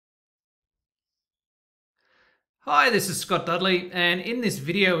Hi, this is Scott Dudley, and in this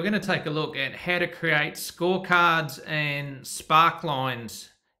video we're going to take a look at how to create scorecards and sparklines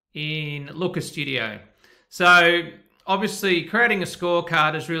in Looker Studio. So obviously creating a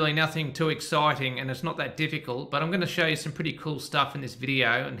scorecard is really nothing too exciting and it's not that difficult, but I'm going to show you some pretty cool stuff in this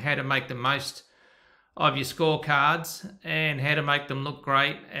video and how to make the most of your scorecards and how to make them look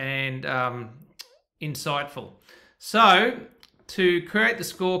great and insightful. So to create the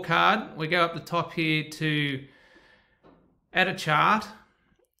scorecard, we go up the top here to add a chart,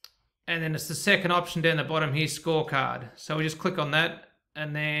 and then it's the second option down the bottom here, scorecard. So we just click on that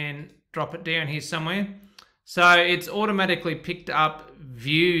and then drop it down here somewhere. So it's automatically picked up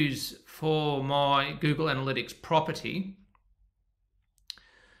views for my Google Analytics property.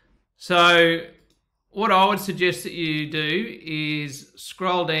 So what I would suggest that you do is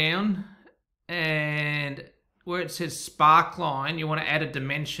scroll down, and where it says Sparkline, you want to add a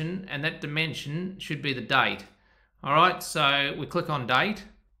dimension, and that dimension should be the date. All right, so we click on date,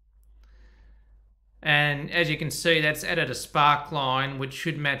 and as you can see, that's added a sparkline which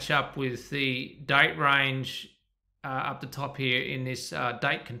should match up with the date range up the top here in this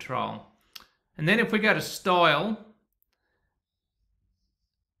date control. And then if we go to style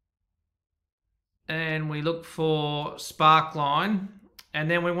and we look for sparkline,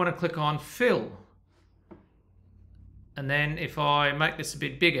 and then we want to click on fill. And then if I make this a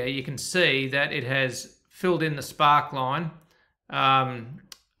bit bigger, you can see that it has filled in the sparkline, and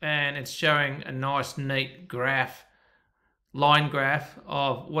it's showing a nice neat graph, line graph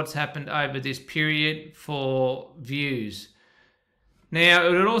of what's happened over this period for views. Now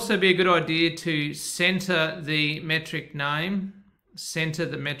it would also be a good idea to center the metric name, center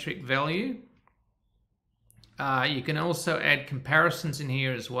the metric value. You can also add comparisons in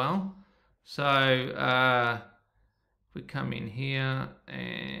here as well. So if we come in here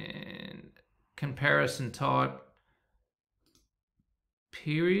and comparison type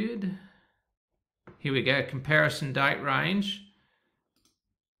period, here we go, comparison date range.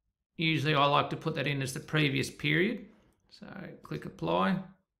 Usually I like to put that in as the previous period, so click apply.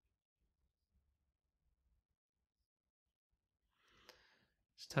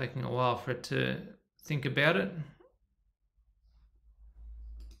 It's taking a while for it to think about it.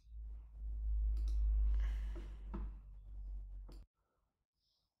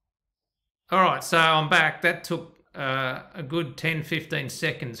 All right, so I'm back. That took a good 10-15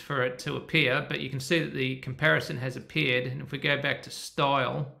 seconds for it to appear, but you can see that the comparison has appeared. And if we go back to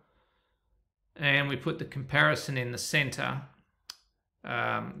style and we put the comparison in the center,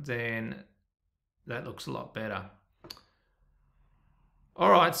 then that looks a lot better.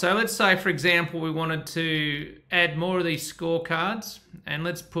 All right, so let's say, for example, we wanted to add more of these scorecards, and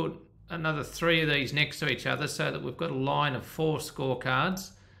let's put another 3 of these next to each other so that we've got a line of 4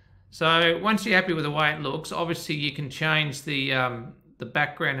 scorecards. So once you're happy with the way it looks, obviously you can change the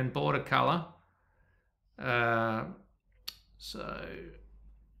background and border color. So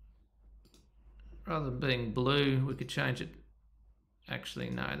rather than being blue, we could change it. Actually,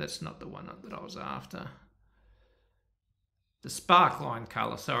 no, that's not the one that I was after. The sparkline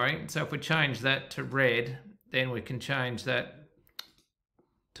color, sorry. So if we change that to red, then we can change that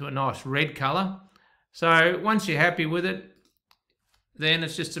to a nice red color. So once you're happy with it, then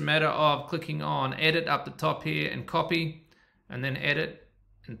it's just a matter of clicking on edit up the top here and copy, and then edit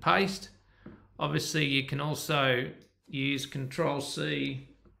and paste. Obviously you can also use Control-C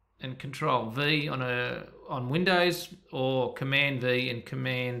and Control-V on Windows, or Command-V and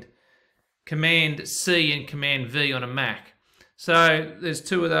Command-C and Command-V on a Mac. So there's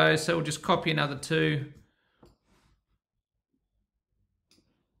 2 of those, so we'll just copy another 2.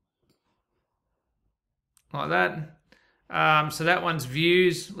 Like that. So that one's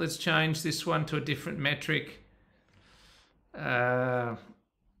views. Let's change this one to a different metric.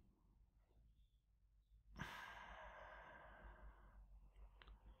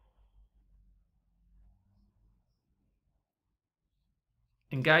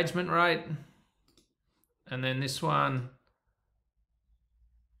 Engagement rate. And then this one,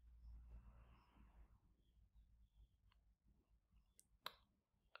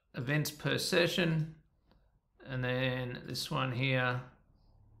 events per session. And then this one here,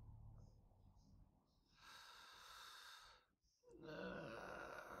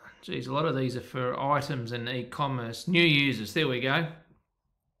 geez, a lot of these are for items and e-commerce, new users. There we go.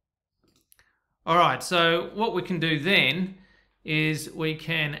 All right, so what we can do then is we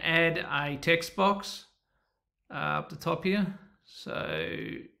can add a text box up the top here. So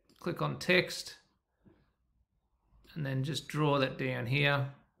click on text and then just draw that down here.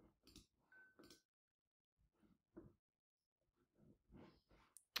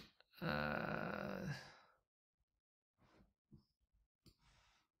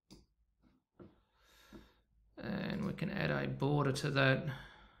 a border to that.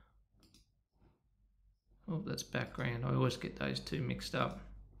 Oh, that's background. I always get those two mixed up.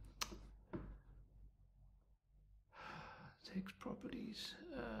 Text properties.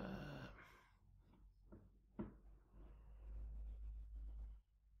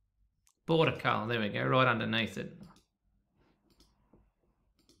 Border color, there we go, right underneath it.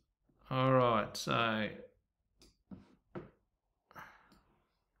 All right, so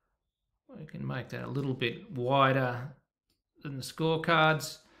we can make that a little bit wider than the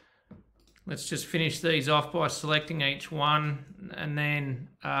scorecards. Let's just finish these off by selecting each one, and then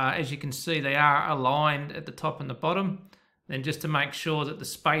as you can see, they are aligned at the top and the bottom. Then just to make sure that the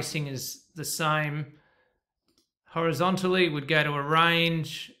spacing is the same horizontally, we'd go to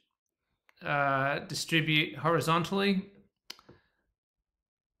Arrange, Distribute horizontally.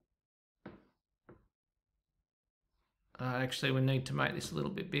 Actually, we need to make this a little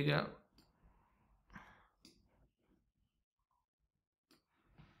bit bigger.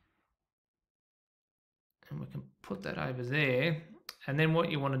 And we can put that over there. And then what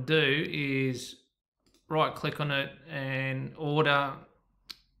you want to do is right click on it and order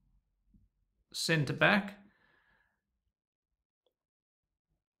center back.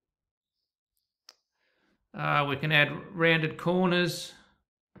 We can add rounded corners.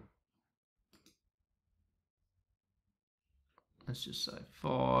 Let's just say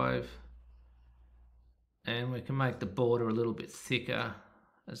 5. And we can make the border a little bit thicker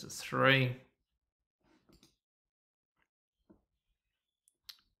as a 3.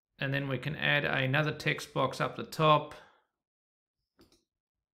 And then we can add another text box up the top.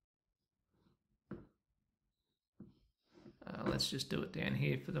 Let's just do it down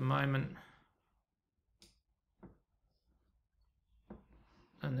here for the moment.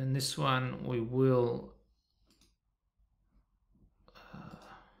 And then this one we will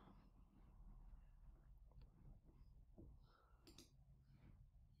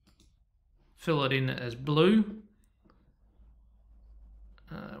fill it in as blue.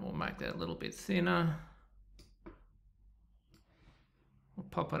 We'll make that a little bit thinner. We'll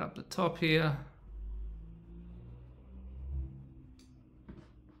pop it up the top here.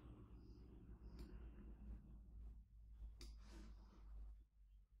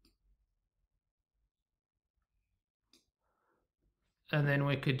 And then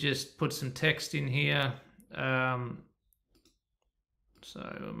we could just put some text in here.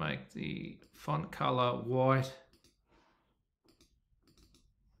 So we'll make the font color white.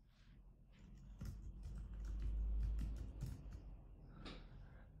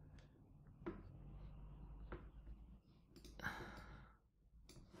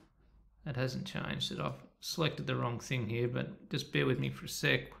 That hasn't changed it. I've selected the wrong thing here, but just bear with me for a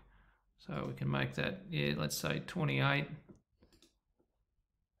sec. So we can make that, yeah, let's say 28.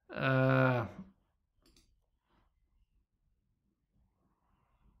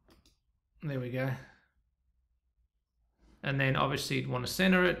 There we go. And then obviously you'd want to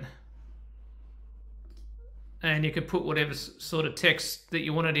center it. And you could put whatever sort of text that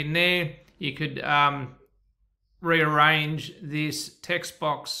you wanted in there. You could rearrange this text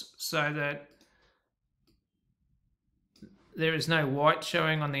box so that there is no white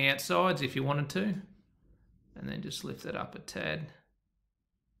showing on the outsides if you wanted to. And then just lift it up a tad.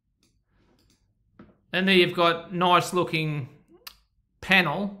 And there you've got nice looking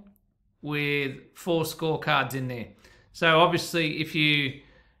panel with 4 scorecards in there. So obviously if you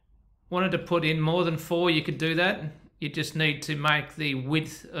wanted to put in more than 4, you could do that. You just need to make the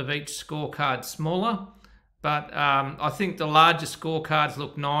width of each scorecard smaller. But I think the larger scorecards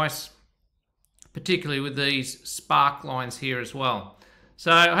look nice, particularly with these spark lines here as well.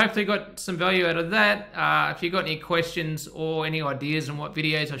 So hopefully you got some value out of that. If you've got any questions or any ideas on what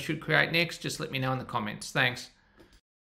videos I should create next, just let me know in the comments. Thanks.